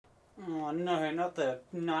Oh no, not the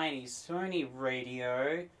 90s Sony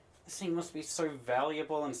radio. This thing must be so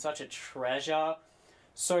valuable and such a treasure.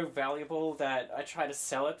 So valuable that I try to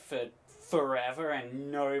sell it for forever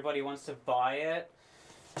and nobody wants to buy it.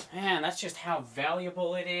 Man, that's just how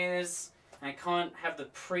valuable it is. And I can't have the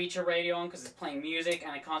preacher radio on because it's playing music,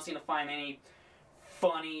 and I can't seem to find any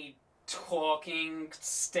funny talking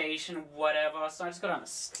station, whatever. So I just got on a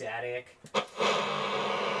static. Man,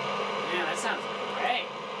 that sounds great.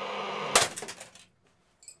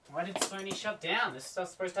 Why did Sony shut down? This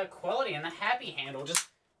stuff's supposed to have quality, and the happy handle just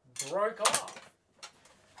broke off.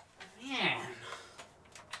 Man.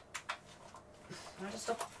 Why did it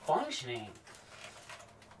stop functioning?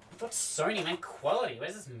 I thought Sony meant quality.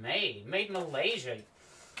 Where's this made? Made in Malaysia.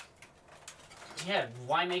 Yeah,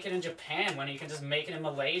 why make it in Japan when you can just make it in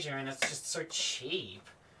Malaysia and it's just so cheap?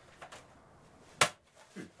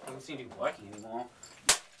 Doesn't seem to be working anymore.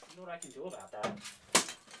 I wonder what I can do about that.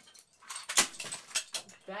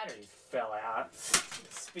 Batteries fell out.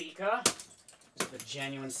 Speaker. Is it the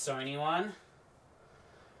genuine Sony one?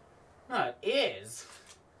 No, it is.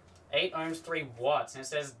 8 ohms, 3 watts, and it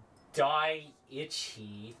says die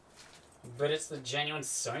itchy. But it's the genuine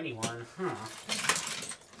Sony one, huh?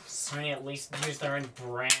 Sony at least used their own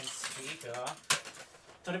brand speaker.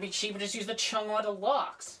 Thought it'd be cheaper to just use the Chunghwa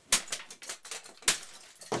Deluxe.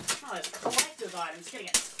 Oh, there's collector's items gonna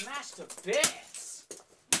get smashed to bits.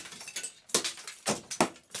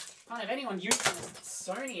 Can't have anyone using this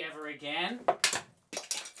Sony ever again.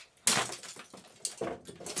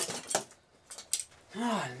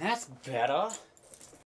 Oh, and that's better.